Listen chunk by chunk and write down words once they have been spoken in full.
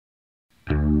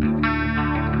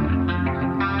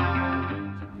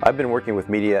I've been working with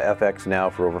MediaFX now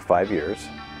for over 5 years,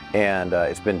 and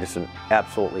it's been just an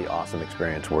absolutely awesome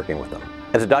experience working with them.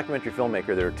 As a documentary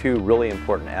filmmaker, there are two really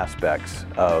important aspects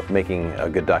of making a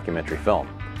good documentary film.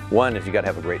 One is you got to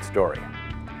have a great story.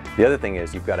 The other thing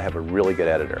is you've got to have a really good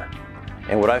editor.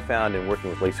 And what I found in working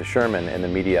with Lisa Sherman and the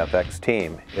MediaFX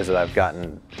team is that I've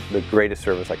gotten the greatest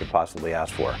service I could possibly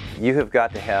ask for. You have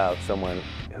got to have someone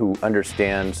who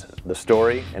understands the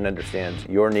story and understands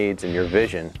your needs and your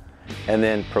vision, and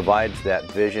then provides that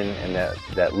vision and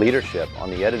that leadership on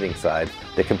the editing side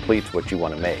that completes what you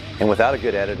want to make. And without a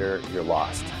good editor, you're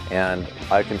lost. And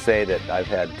I can say that I've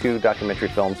had 2 documentary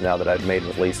films now that I've made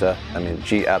with Lisa. I mean,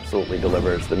 she absolutely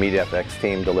delivers. The MediaFX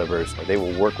team delivers. They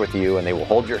will work with you and they will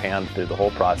hold your hand through the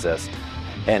whole process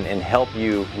and help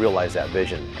you realize that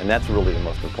vision. And that's really the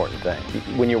most important thing.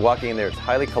 When you're walking in there, it's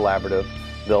highly collaborative.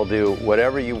 They'll do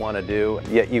whatever you want to do,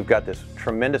 yet you've got this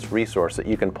tremendous resource that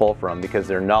you can pull from because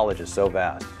their knowledge is so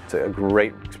vast. It's a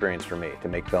great experience for me to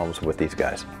make films with these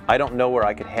guys. I don't know where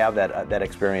I could have that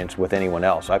experience with anyone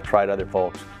else. I've tried other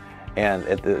folks, and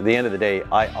at the end of the day,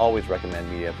 I always recommend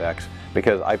MediaFX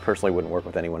because I personally wouldn't work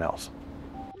with anyone else.